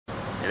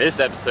In this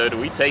episode,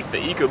 we take the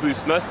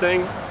EcoBoost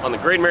Mustang on the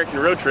Great American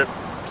Road Trip,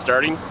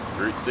 starting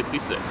Route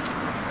 66.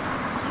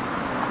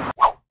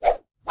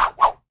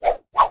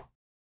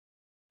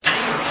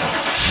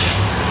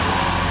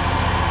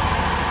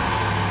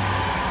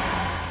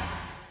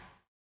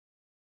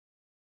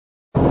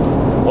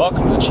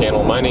 Welcome to the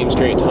channel. My name's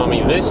Grant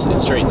Tommy. This is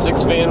Straight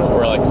Six Fan,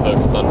 where I like to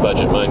focus on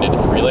budget-minded,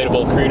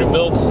 relatable, creative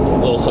builds, a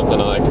little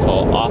something I like to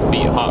call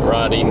offbeat hot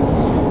rodding,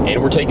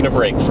 and we're taking a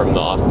break from the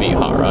offbeat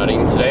hot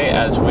rodding today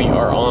as we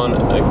are on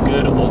a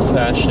good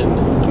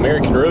old-fashioned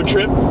American road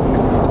trip.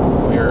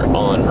 We are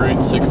on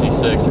Route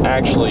 66,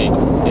 actually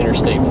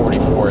Interstate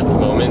 44 at the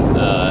moment,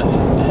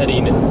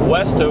 heading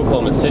west to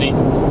Oklahoma City.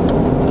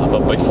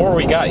 But before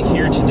we got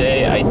here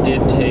today, I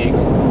did take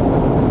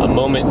a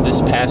moment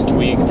this past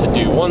week to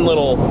do one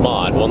little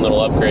mod, one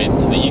little upgrade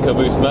to the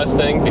EcoBoost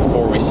Mustang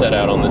before we set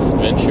out on this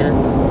adventure.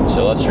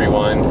 So let's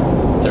rewind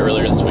to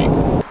earlier this week.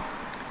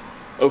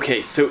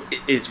 Okay, so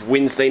it is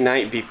Wednesday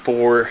night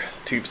before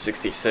Tube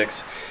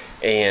 66,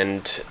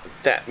 and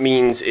that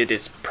means it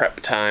is prep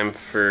time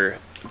for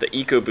the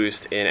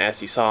EcoBoost, and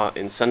as you saw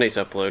in Sunday's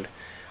upload,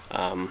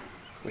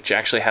 which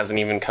actually hasn't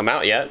even come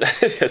out yet,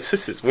 because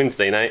this is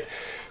Wednesday night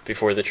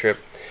before the trip,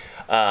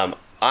 I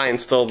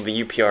installed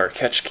the UPR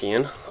catch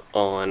can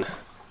on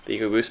the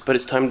EcoBoost, but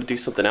it's time to do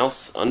something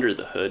else under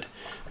the hood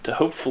to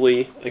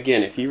hopefully,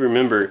 again, if you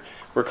remember,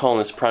 we're calling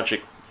this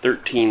project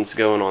 13s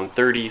going on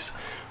 30s,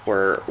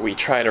 where we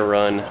try to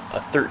run a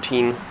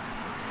 13.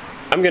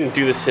 I'm going to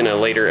do this in a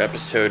later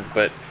episode,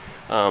 but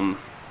I'm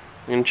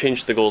going to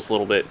change the goals a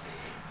little bit,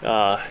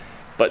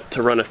 but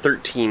to run a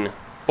 13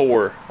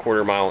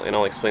 4/4 mile, and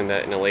I'll explain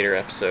that in a later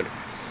episode,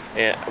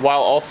 and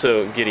while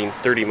also getting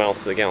 30 miles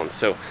to the gallon.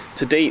 So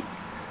to date,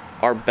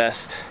 our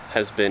best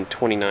has been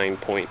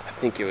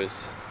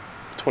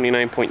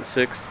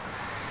 29.6.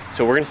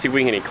 So we're going to see if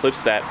we can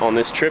eclipse that on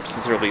this trip,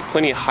 since there will be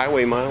plenty of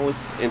highway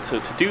miles. And so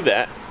to do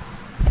that,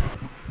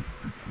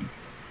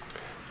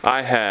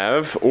 I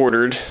have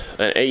ordered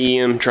an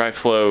AEM dry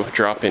flow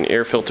drop-in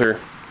air filter.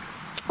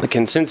 The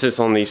consensus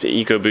on these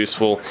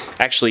EcoBoosts will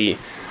actually,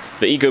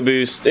 the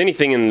EcoBoost,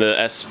 anything in the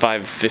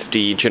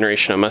S550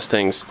 generation of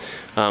Mustangs,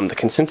 the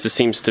consensus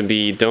seems to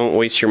be don't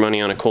waste your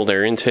money on a cold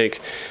air intake,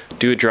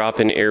 do a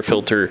drop-in air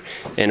filter,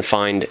 and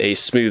find a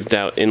smoothed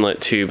out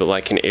inlet tube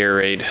like an Air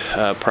Raid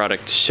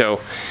product. So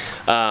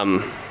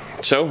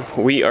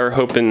we are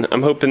hoping,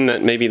 I'm hoping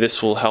that maybe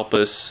this will help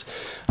us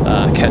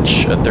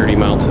catch a 30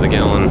 mile to the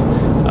gallon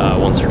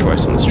once or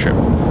twice on this trip.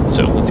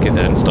 So let's get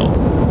that installed.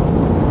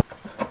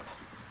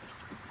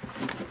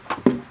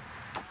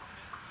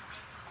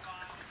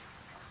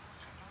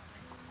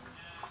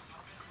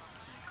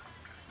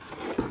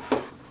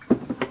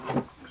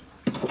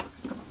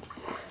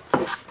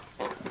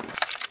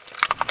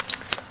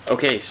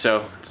 Okay,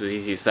 so it's as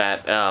easy as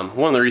that.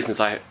 One of the reasons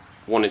I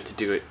wanted to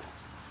do it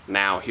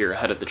now here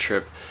ahead of the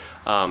trip,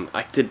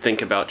 I did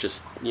think about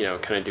just, you know,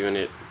 kind of doing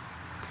it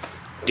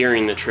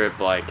during the trip,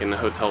 like in the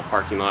hotel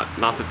parking lot.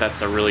 Not that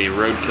that's a really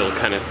roadkill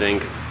kind of thing,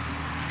 because it's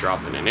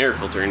dropping an air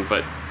filter in,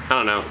 but I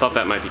don't know, thought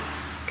that might be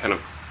kind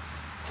of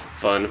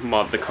fun,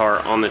 mod the car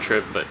on the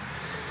trip. But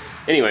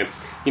anyway,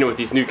 you know, with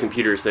these new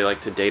computers, they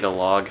like to data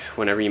log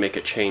whenever you make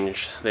a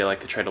change. They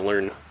like to try to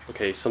learn,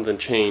 okay, something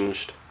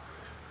changed,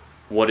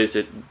 what is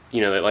it,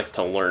 you know, it likes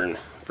to learn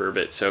for a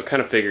bit. So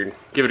kind of figured,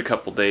 give it a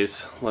couple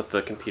days, let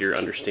the computer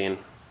understand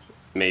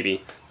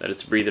maybe that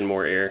it's breathing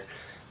more air,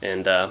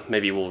 and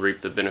maybe we'll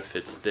reap the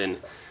benefits then,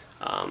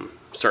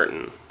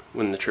 starting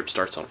when the trip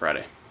starts on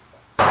Friday.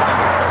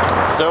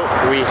 So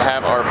we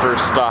have our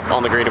first stop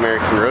on the Great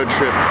American Road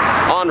Trip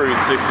on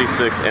Route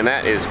 66, and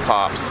that is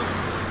Pops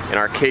in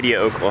Arcadia,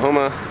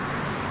 Oklahoma.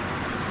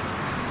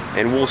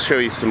 And we'll show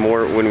you some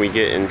more when we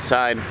get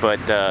inside,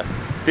 but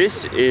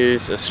this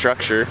is a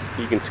structure.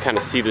 You can kind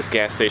of see this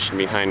gas station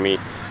behind me.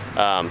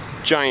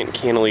 Giant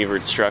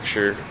cantilevered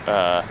structure.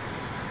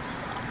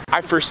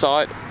 I first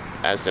saw it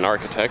as an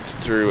architect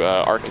through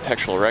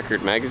Architectural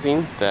Record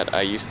magazine that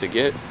I used to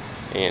get,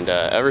 and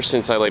ever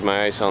since I laid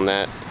my eyes on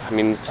that, I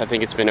mean, I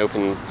think it's been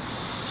open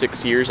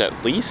 6 years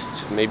at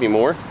least, maybe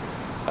more.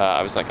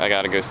 I was like, I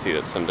gotta go see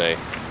that someday.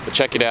 But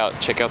check it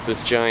out. Check out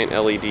this giant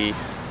LED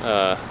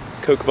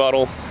Coke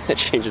bottle that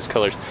changes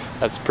colors.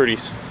 That's pretty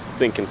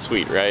stinking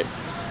sweet, right?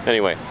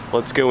 Anyway,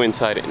 let's go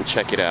inside it and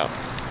check it out.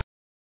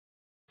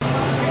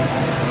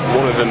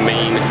 One of the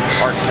main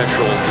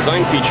architectural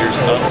design features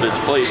of this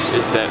place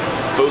is that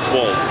both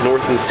walls,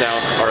 north and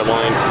south, are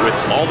lined with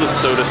all the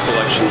soda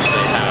selections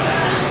they have.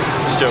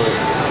 So,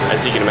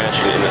 as you can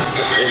imagine, in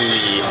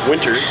the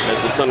winter,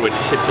 as the sun would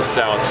hit the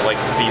south, like,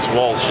 these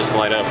walls just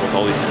light up with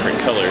all these different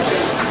colors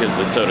because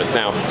of the sodas.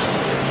 Now,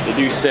 they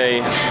do say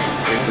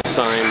there's a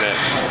sign that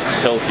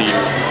tells you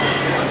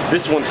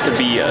this wants to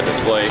be a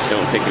display,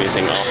 don't pick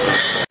anything off of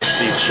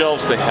these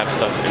shelves. They have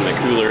stuff in the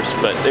coolers,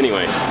 but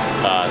anyway,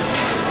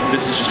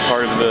 this is just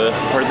part of the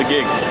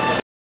gig.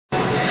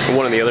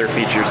 One of the other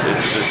features is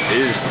this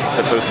is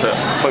supposed to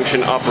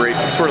function, operate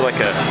sort of like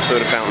a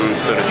soda fountain,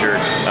 soda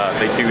jerk.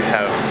 They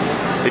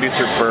do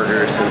serve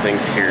burgers and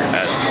things here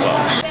as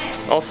well.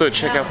 Also,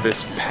 check out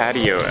this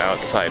patio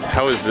outside.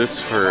 How is this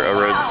for a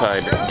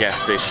roadside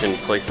gas station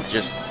place to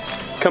just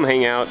come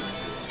hang out,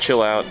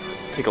 chill out,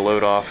 take a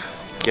load off,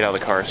 get out of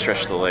the car,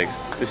 stretch the legs.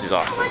 This is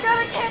awesome. Oh my God,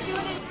 I can't do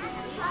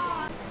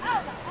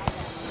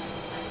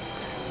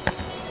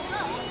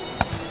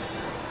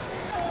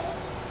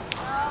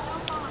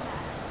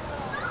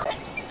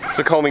it.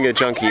 So call me a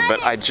junkie,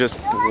 but I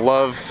just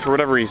love, for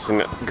whatever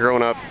reason,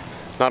 growing up,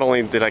 not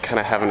only did I kind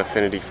of have an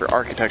affinity for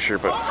architecture,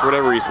 but for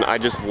whatever reason, I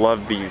just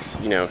love these,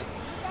 you know,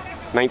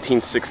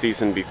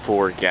 1960s and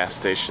before gas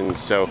stations.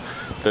 So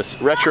this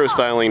retro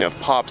styling of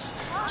Pops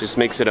just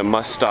makes it a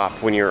must stop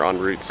when you're on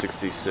Route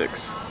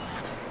 66.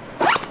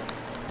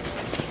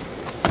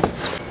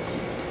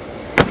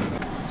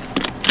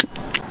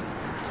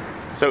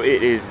 So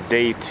it is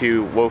day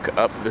 2, woke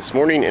up this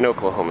morning in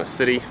Oklahoma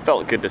City,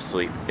 felt good to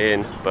sleep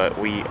in, but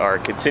we are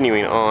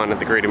continuing on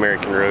the Great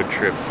American Road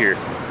Trip here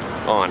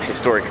on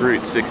historic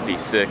Route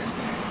 66,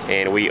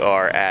 and we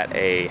are at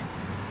a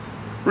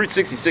Route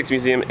 66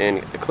 museum in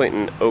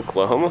Clinton,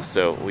 Oklahoma.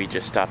 So we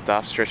just stopped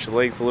off, stretched the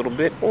legs a little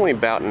bit, only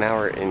about an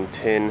hour and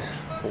 10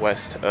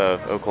 west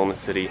of Oklahoma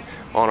City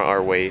on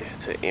our way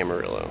to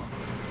Amarillo.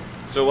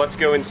 So let's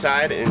go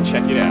inside and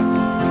check it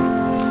out.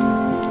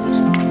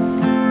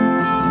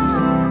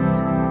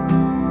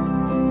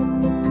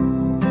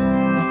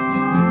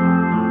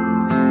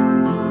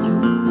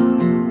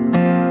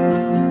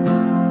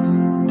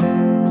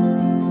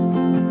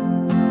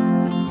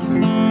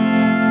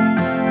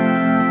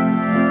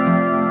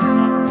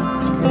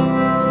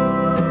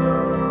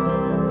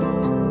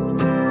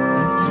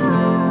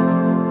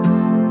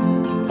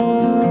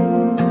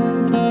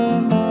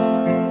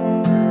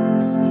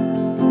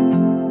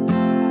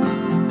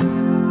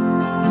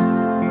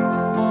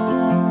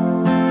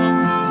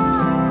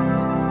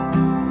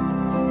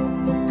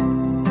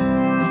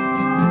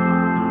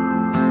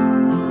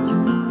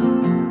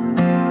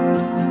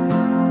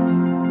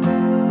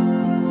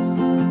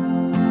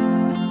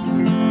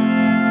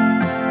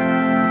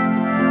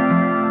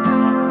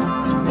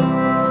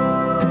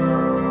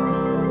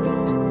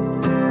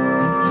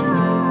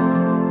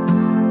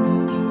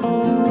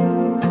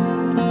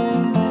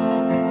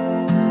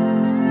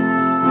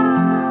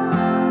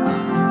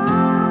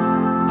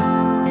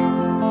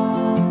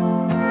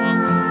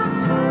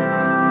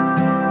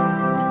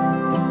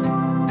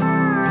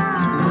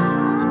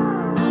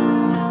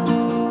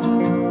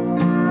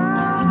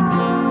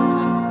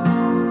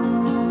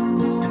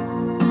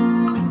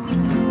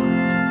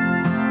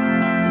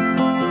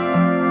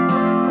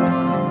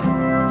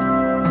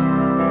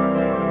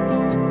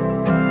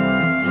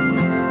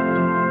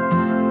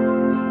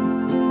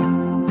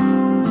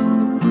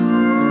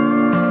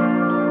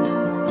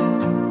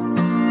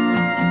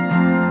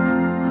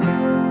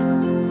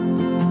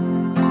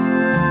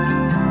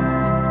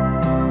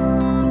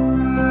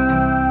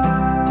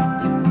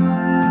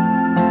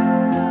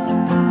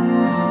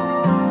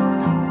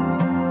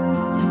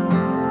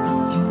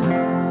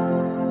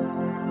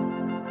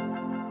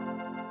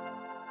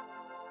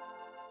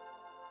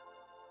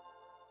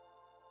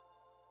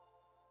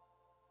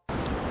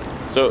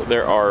 So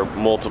there are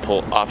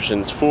multiple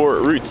options for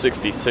Route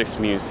 66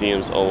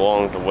 museums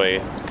along the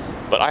way,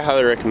 but I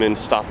highly recommend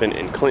stopping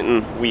in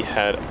Clinton. We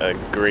had a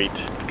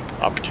great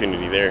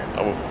opportunity there,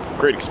 a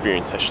great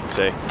experience I should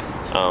say.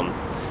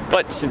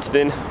 But since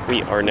then,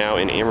 we are now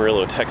in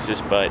Amarillo,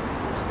 Texas, but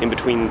in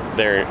between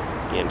there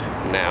and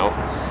now,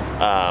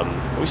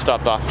 we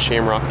stopped off in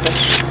Shamrock,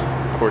 Texas.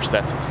 Of course,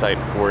 that's the site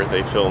where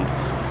they filmed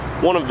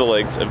one of the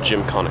legs of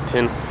Jim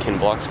Connaughton, Ken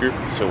Block's group.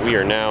 So we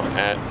are now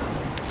at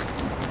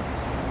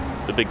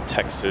the Big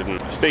Texan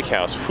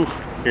Steakhouse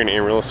here in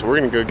Amarillo. So we're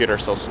gonna go get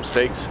ourselves some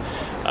steaks.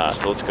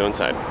 So let's go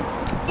inside.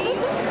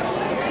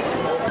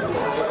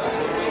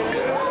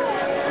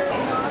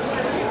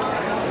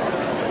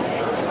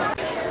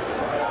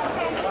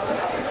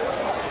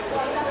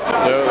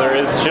 So there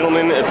is a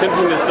gentleman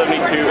attempting the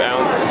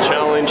 72-ounce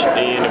challenge,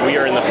 and we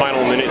are in the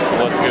final minutes. So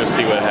let's go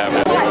see what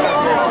happens.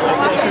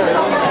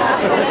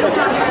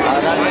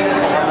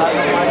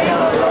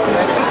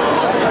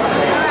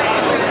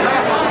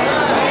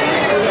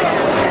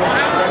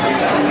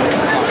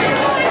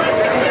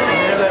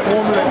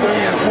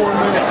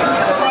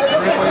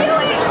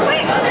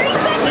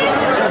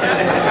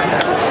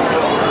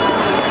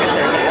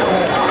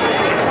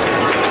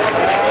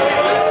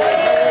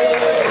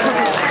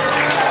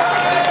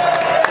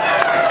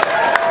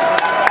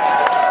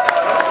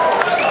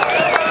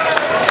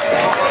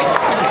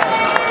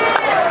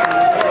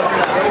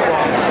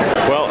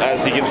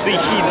 See,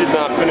 he did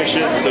not finish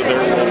it, so there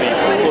will be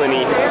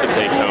plenty to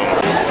take home.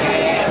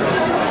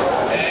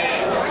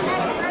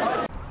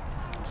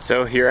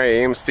 So here I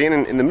am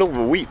standing in the middle of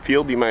a wheat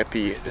field. You might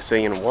be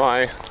saying,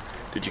 why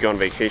did you go on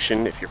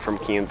vacation if you're from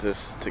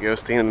Kansas to go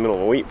stand in the middle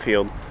of a wheat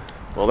field?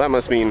 Well, that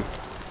must mean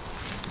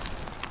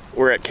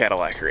we're at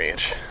Cadillac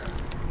Ranch.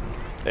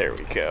 There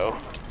we go.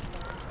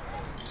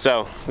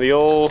 So the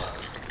old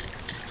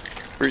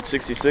Route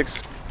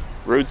 66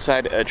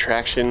 roadside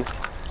attraction,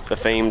 the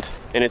famed.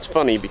 And it's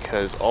funny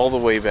because all the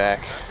way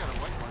back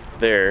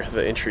there,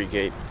 the entry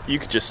gate, you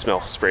could just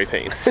smell spray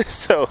paint.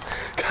 So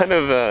kind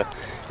of,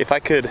 if I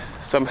could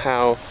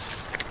somehow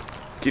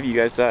give you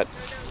guys that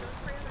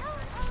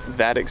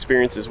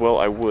experience as well,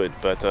 I would,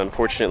 but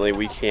unfortunately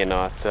we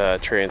cannot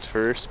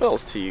transfer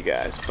smells to you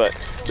guys. But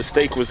the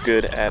steak was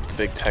good at the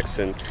Big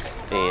Texan,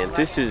 and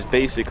this is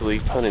basically,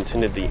 pun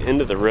intended, the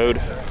end of the road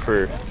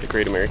for the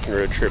Great American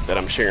Road trip that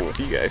I'm sharing with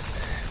you guys.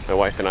 My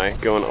wife and I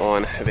going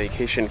on a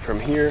vacation from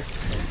here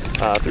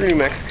through New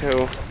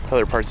Mexico,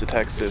 other parts of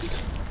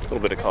Texas, a little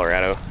bit of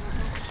Colorado,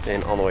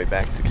 and on the way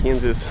back to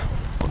Kansas.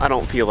 I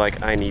don't feel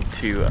like I need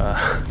to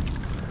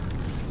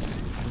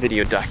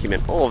video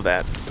document all of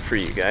that for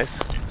you guys.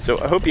 So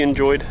I hope you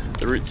enjoyed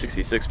the Route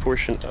 66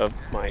 portion of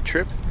my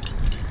trip.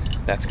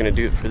 That's gonna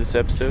do it for this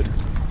episode.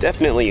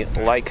 Definitely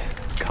like,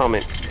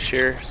 comment,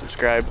 share,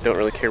 subscribe. Don't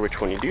really care which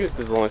one you do,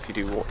 as long as you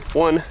do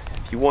one.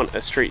 If you want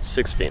a straight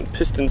 6-fan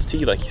Pistons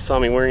tee like you saw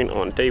me wearing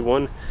on day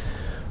 1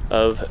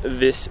 of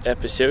this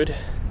episode,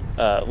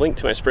 link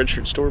to my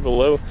Spreadshirt store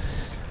below.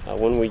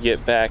 When we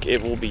get back,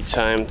 it will be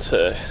time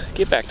to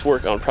get back to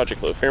work on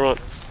Project Low Fairmont.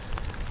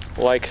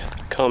 Like,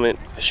 comment,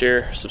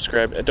 share,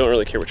 subscribe. I don't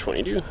really care which one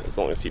you do, as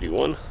long as you do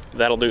one.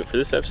 That'll do it for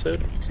this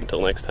episode.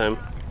 Until next time,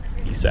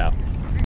 peace out.